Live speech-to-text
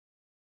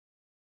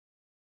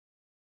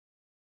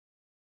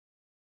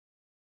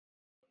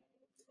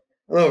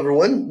Hello,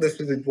 everyone. This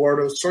is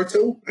Eduardo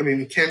Sorto. I'm a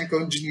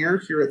mechanical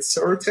engineer here at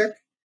Saratech,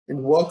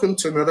 and welcome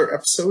to another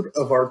episode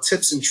of our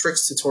Tips and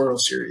Tricks tutorial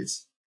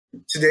series.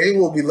 Today,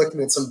 we'll be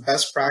looking at some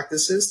best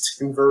practices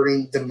to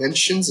converting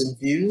dimensions and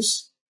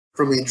views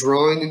from a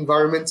drawing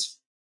environment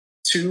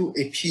to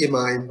a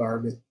PMI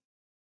environment.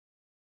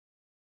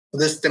 For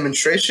this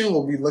demonstration,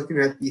 we'll be looking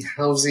at the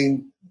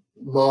housing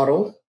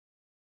model.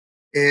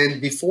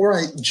 And before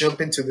I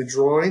jump into the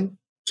drawing,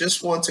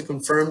 just want to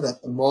confirm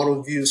that the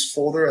model views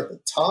folder at the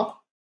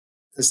top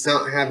does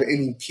not have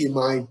any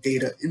PMI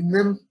data in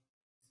them.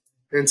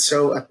 And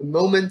so at the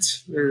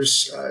moment,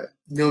 there's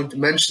no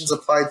dimensions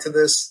applied to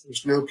this.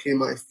 There's no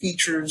PMI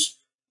features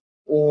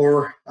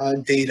or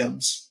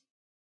datums.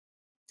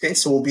 Okay,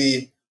 so we'll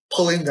be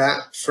pulling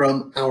that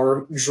from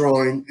our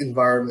drawing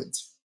environment.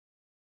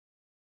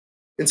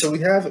 And so we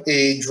have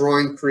a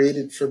drawing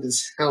created for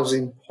this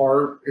housing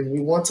part, and we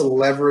want to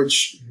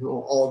leverage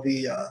all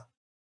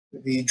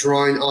the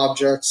drawing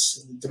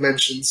objects,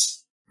 dimensions,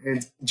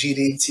 and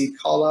GD&T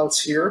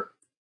callouts here.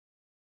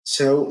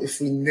 So if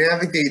we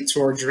navigate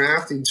to our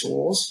drafting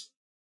tools,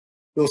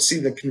 you'll see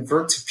the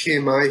Convert to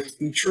PMI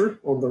feature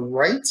on the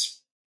right.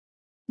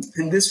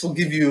 And this will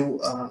give you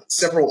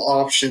several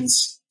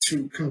options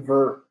to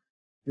convert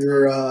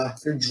your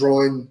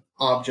drawing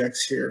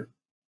objects here.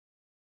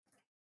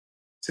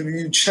 So if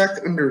you check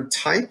under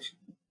Type,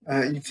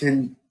 you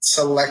can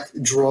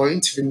select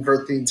Drawing to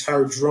convert the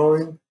entire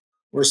drawing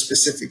or a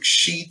specific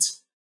sheet,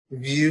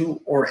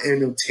 view, or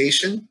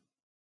annotation.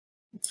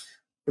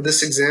 For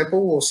this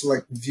example, we'll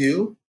select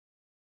View,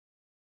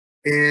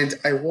 and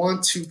I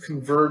want to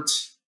convert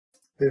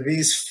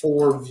these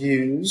 4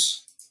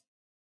 views.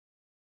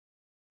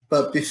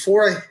 But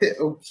before I hit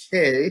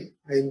OK,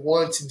 I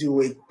want to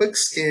do a quick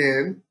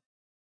scan,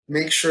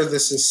 make sure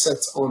this is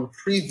set on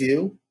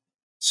Preview,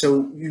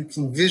 so you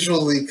can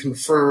visually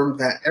confirm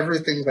that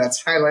everything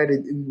that's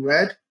highlighted in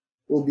red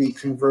will be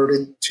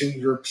converted to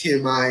your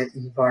PMI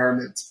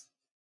environment.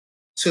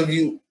 So if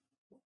you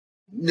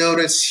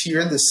notice here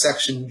in this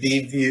section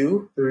B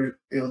view,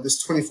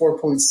 this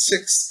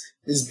 24.6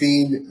 is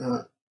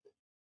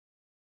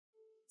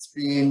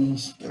being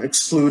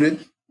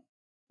excluded.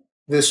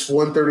 This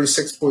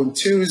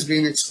 136.2 is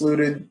being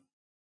excluded,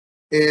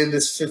 and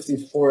this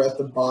 54 at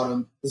the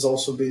bottom is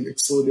also being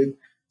excluded.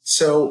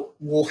 So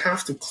we'll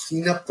have to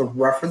clean up the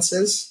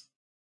references.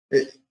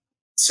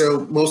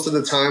 So most of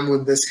the time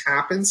when this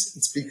happens,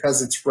 it's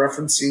because it's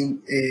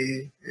referencing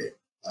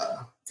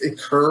a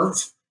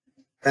curve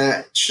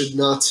that should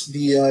not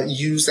be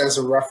used as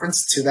a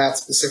reference to that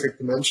specific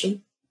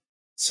dimension.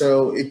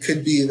 So it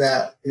could be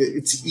that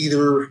it's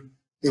either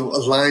a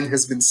line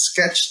has been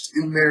sketched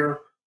in there,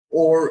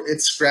 or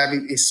it's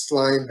grabbing a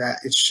spline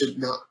that it should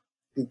not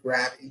be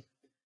grabbing.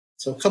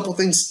 So a couple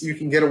things you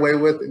can get away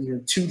with in your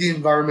 2D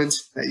environment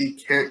that you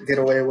can't get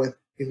away with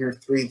in your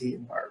 3D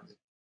environment.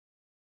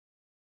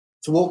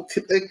 So we'll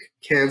click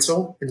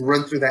Cancel and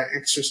run through that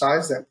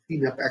exercise, that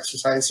cleanup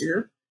exercise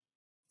here.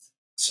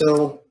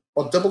 So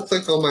I'll double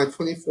click on my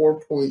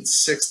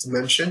 24.6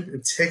 dimension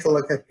and take a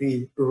look at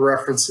the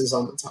references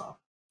on the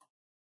top.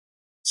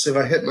 So if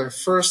I hit my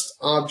first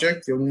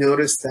object, you'll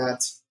notice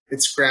that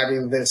it's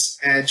grabbing this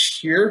edge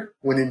here,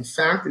 when in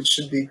fact it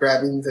should be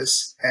grabbing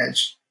this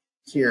edge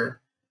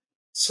here.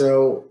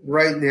 So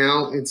right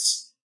now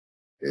it's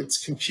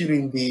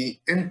computing the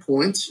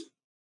endpoint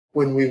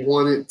when we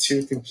want it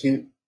to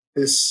compute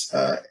this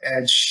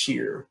edge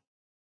here.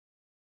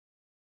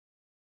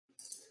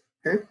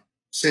 Okay.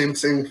 Same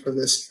thing for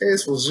this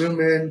case. We'll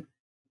zoom in.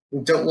 We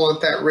don't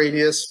want that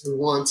radius. We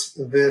want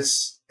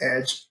this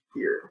edge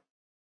here.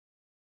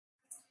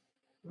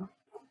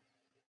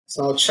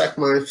 So I'll check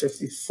my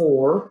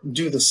 54,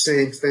 do the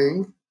same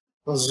thing.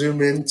 I'll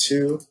zoom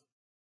into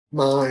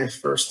my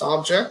first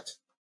object.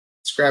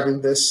 It's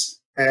grabbing this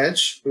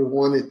edge. We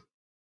want it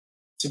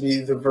to be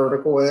the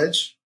vertical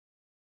edge.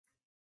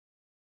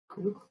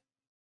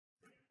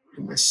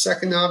 And my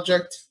second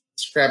object,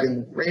 it's grabbing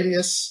the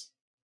radius.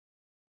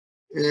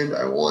 And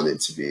I want it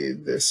to be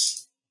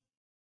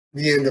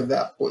the end of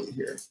that point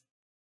here.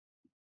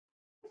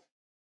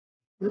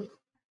 I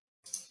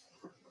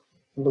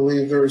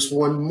believe there's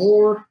one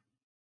more.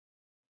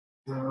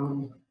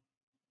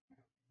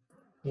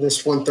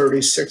 This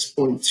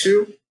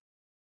 136.2.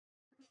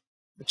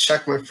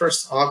 Check my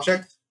first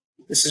object.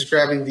 This is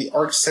grabbing the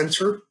arc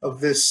center of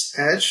this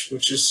edge,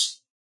 which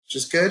is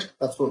good.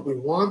 That's what we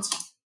want.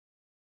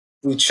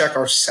 We check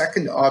our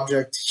second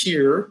object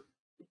here.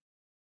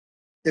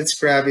 It's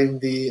grabbing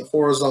the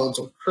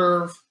horizontal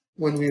curve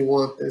when we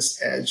want this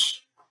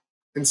edge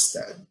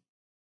instead.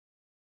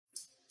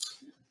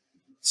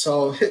 So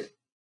I'll hit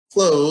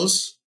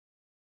close.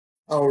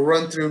 I'll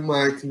run through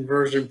my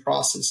conversion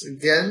process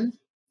again.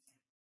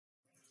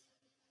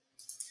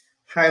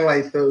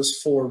 Highlight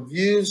those 4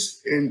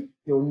 views, and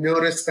you'll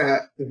notice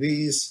that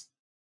these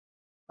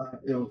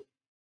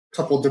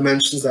couple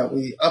dimensions that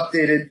we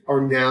updated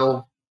are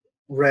now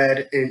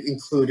read and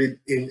included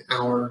in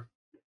our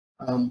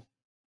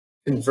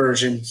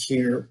conversion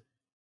here.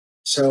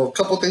 So a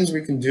couple things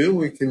we can do.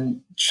 We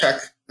can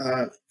check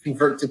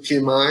convert to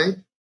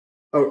PMI,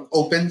 or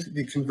open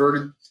the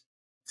converted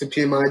to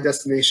PMI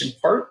destination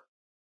part,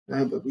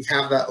 but we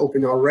have that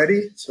open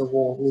already, so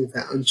we'll leave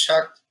that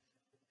unchecked.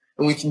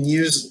 And we can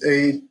use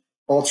a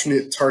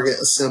alternate target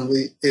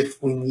assembly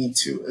if we need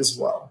to as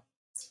well.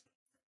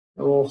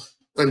 I will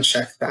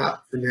uncheck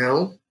that for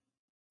now,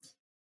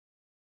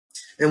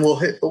 and we'll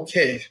hit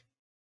OK.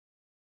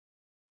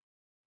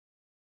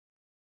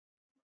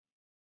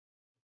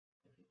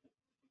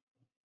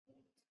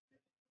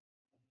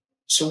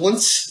 So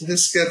once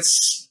this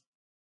gets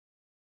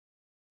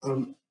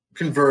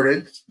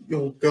converted,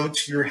 you'll go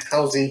to your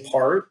housing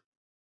part,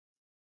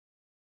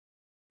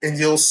 and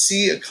you'll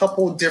see a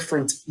couple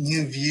different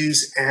new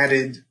views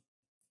added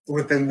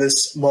within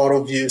this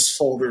model views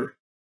folder.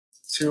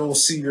 So you'll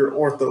see your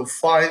ortho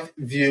 5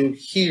 view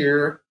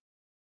here.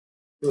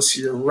 You'll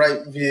see your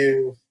right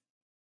view.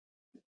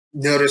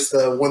 Notice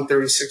the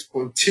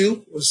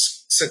 136.2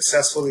 was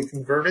successfully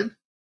converted,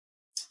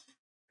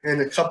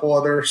 and a couple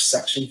other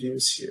section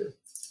views here.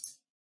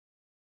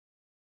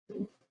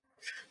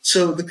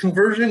 So the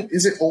conversion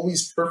isn't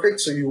always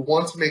perfect, so you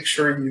want to make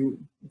sure you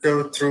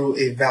go through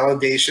a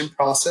validation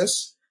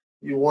process.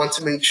 You want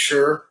to make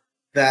sure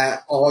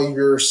that all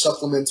your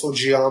supplemental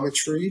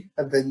geometry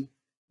have been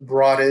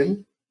brought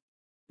in.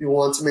 You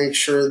want to make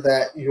sure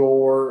that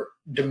your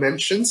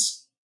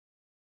dimensions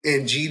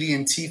and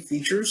GD&T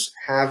features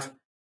have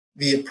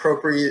the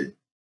appropriate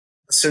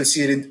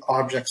associated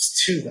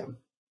objects to them.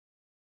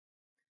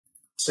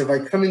 So if I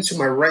come into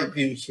my right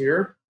view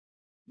here,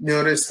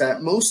 notice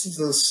that most of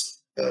this,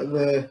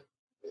 the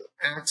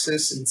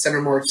axis and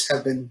center marks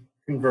have been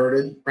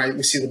converted, right?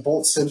 We see the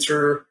bolt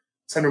center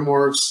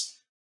marks,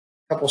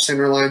 a couple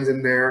center lines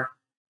in there.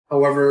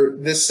 However,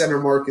 this center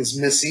mark is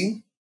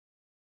missing.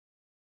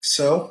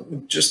 So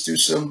we'll just do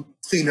some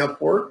cleanup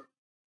work.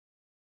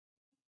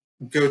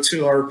 Go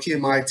to our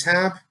PMI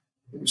tab,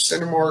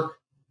 center mark,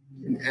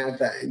 and add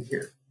that in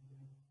here.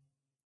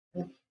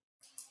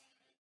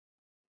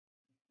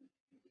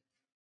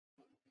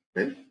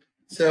 Okay.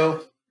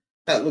 So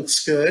that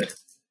looks good.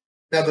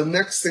 Now the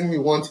next thing we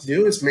want to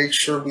do is make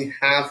sure we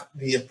have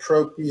the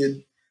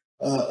appropriate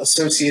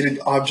associated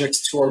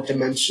objects to our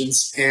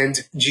dimensions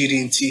and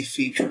GD&T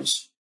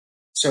features.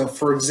 So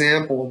for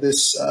example,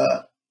 this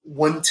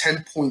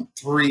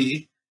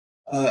 110.3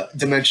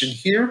 dimension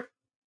here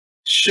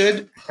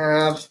should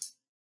have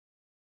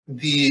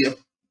the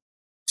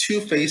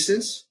 2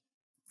 faces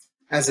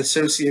as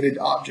associated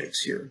objects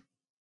here.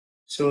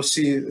 So we'll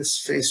see this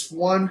face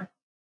 1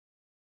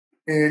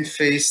 and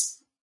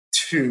face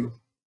 2,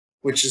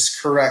 which is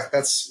correct.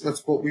 That's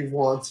what we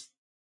want.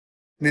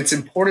 And it's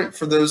important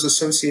for those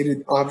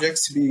associated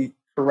objects to be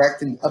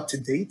correct and up to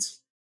date,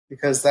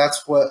 because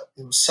that's what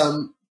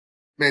some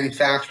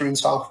manufacturing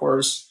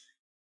softwares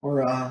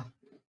or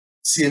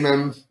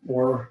CMM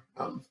or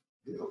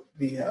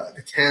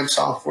the CAM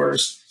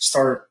softwares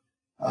start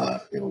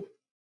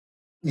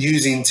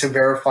using to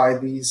verify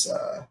these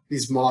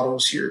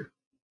models here.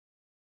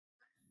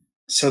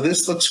 So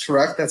this looks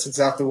correct. That's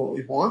exactly what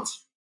we want.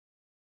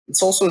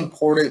 It's also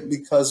important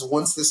because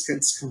once this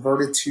gets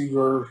converted to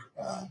your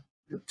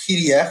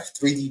PDF,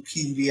 3D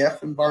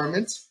PDF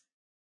environment,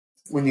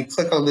 when you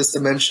click on this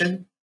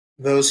dimension,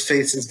 those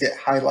faces get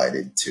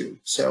highlighted too.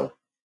 So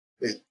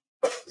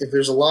if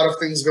there's a lot of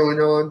things going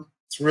on,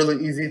 it's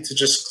really easy to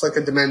just click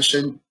a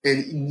dimension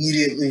and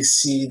immediately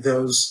see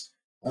those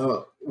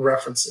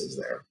references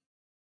there.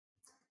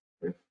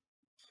 Okay.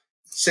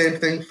 Same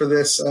thing for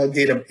this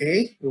datum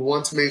A. We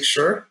want to make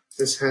sure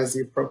this has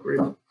the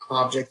appropriate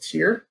object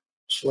here,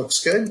 which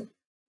looks good,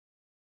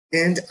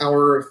 and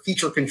our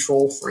feature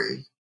control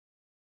frame.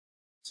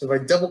 So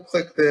if I double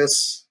click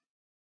this,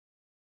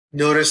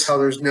 notice how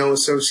there's no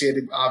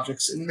associated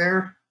objects in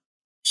there.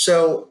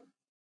 So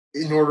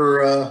in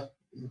order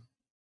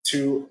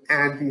to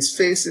add these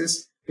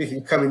faces, we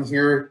can come in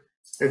here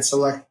and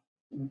select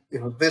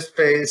this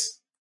face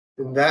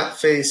and that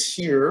face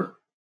here,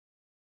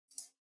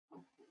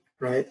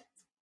 right?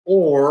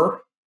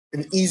 Or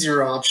an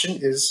easier option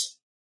is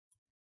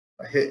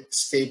I hit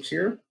escape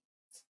here.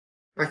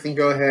 I can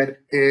go ahead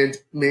and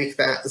make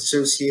that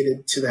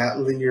associated to that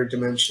linear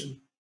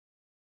dimension.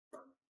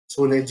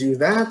 So when I do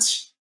that,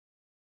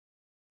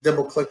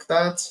 double click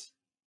that,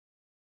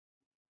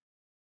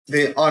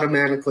 they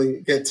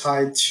automatically get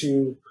tied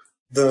to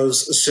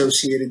those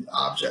associated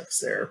objects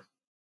there.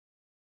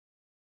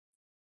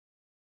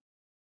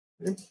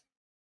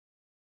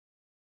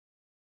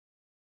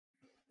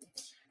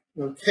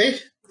 Okay,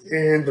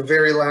 and the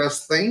very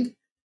last thing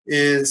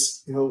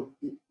is,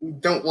 we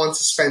don't want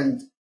to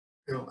spend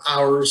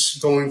hours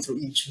going through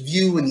each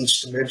view and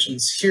each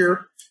dimensions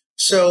here.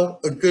 So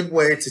a good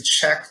way to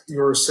check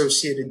your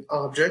associated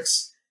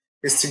objects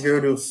is to go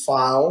to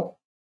File,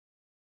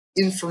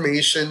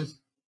 Information,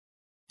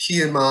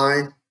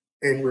 PMI,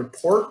 and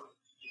Report.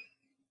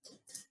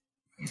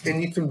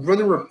 And you can run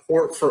a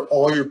report for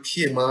all your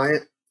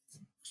PMI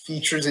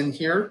features in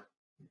here.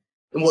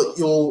 And what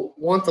you'll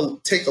want to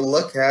take a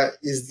look at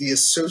is the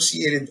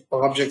associated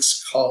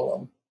objects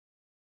column.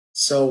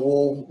 So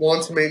we'll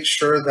want to make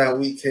sure that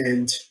we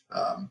can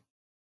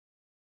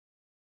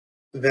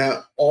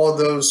that all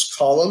those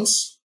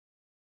columns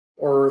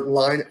or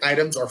line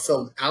items are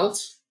filled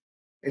out.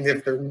 And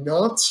if they're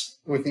not,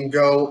 we can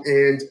go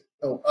and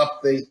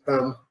update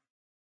them,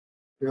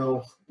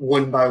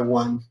 one by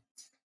one.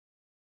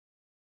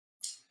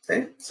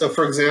 Okay, so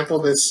for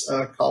example, this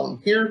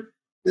column here,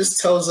 this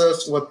tells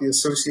us what the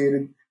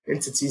associated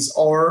entities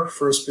are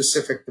for a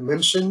specific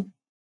dimension.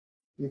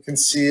 You can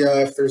see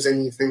if there's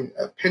anything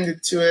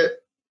appended to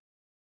it.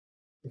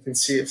 You can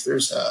see if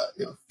there's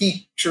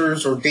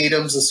features or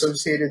datums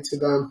associated to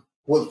them,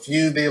 what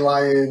view they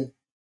lie in,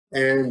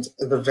 and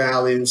the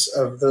values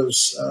of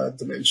those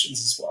dimensions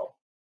as well.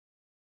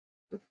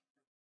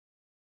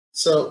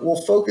 So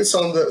we'll focus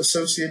on the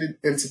associated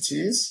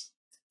entities,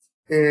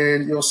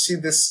 and you'll see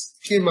this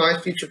PMI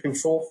feature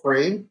control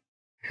frame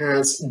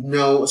has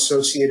no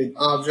associated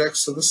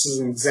objects. So this is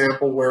an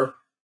example where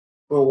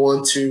we'll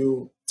want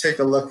to take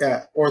a look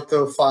at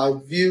Ortho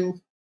 5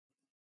 view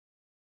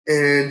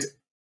and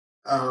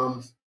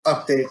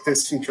update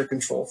this feature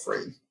control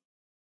frame.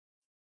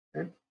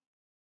 Okay.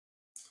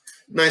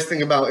 Nice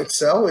thing about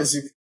Excel is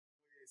you can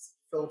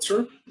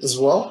filter as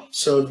well.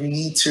 So if you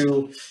need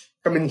to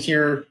come in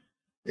here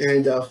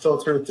and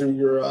filter through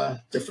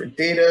your different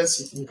data,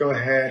 so you can go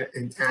ahead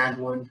and add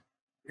one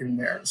in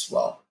there as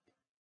well.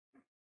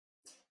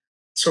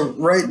 So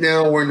right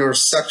now we're in our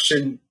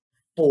section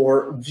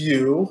for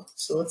view.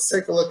 So let's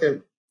take a look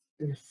at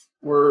if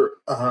we're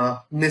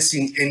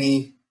missing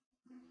any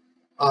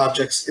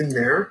objects in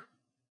there.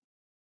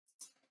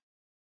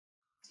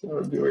 So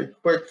I'll do a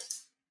quick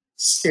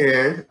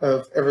scan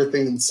of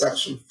everything in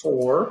section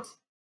 4.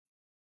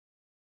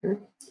 Okay.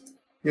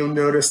 You'll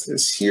notice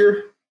this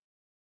here.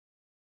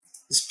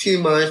 This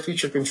PMI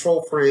feature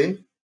control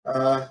frame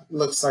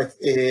looks like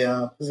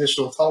a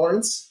positional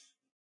tolerance.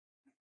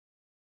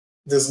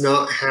 Does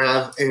not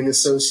have an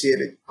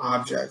associated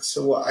object.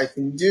 So what I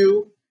can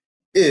do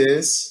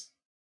is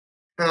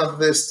have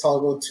this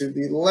toggle to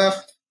the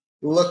left,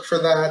 look for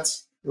that.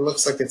 It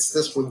looks like it's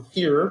this one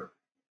here.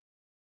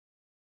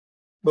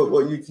 But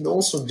what you can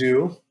also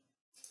do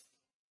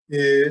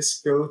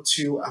is go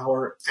to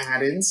our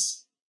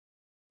add-ins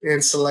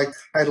and select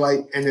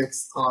highlight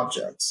NX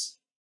objects.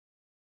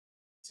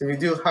 So if you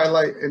do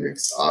highlight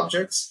NX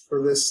objects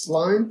for this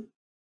line,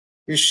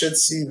 you should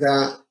see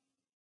that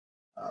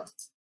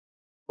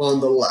on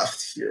the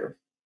left here.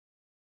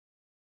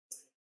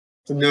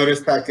 So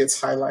notice that gets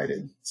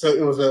highlighted. So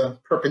it was a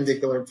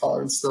perpendicular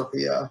tolerance, not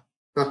the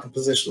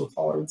positional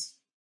tolerance.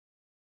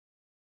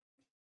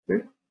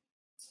 Okay.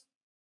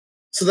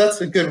 So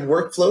that's a good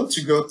workflow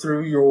to go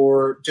through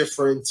your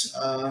different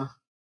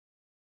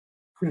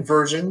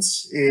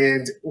conversions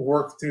and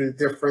work through the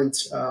different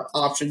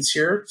options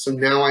here. So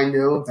now I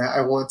know that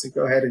I want to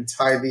go ahead and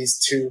tie these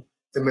two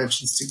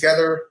dimensions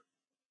together.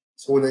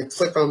 So when I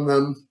click on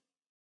them,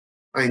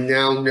 I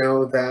now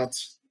know that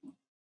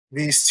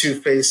these two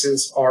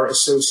faces are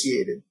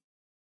associated,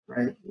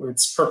 right?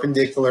 It's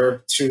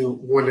perpendicular to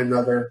one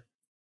another.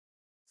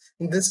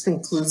 And this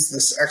concludes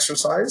this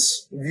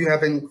exercise. If you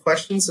have any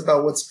questions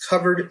about what's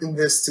covered in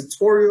this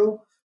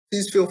tutorial,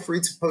 please feel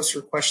free to post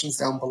your questions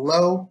down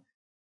below.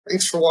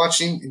 Thanks for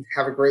watching and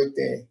have a great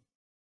day.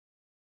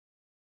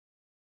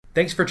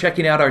 Thanks for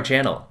checking out our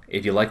channel.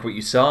 If you like what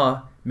you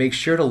saw, make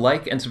sure to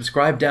like and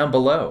subscribe down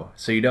below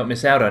so you don't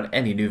miss out on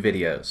any new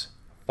videos.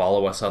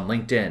 Follow us on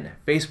LinkedIn,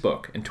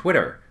 Facebook, and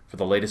Twitter for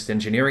the latest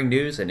engineering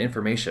news and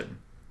information.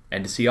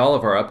 And to see all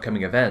of our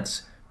upcoming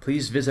events,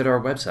 please visit our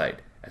website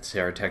at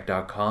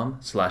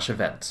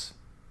saratech.com/events.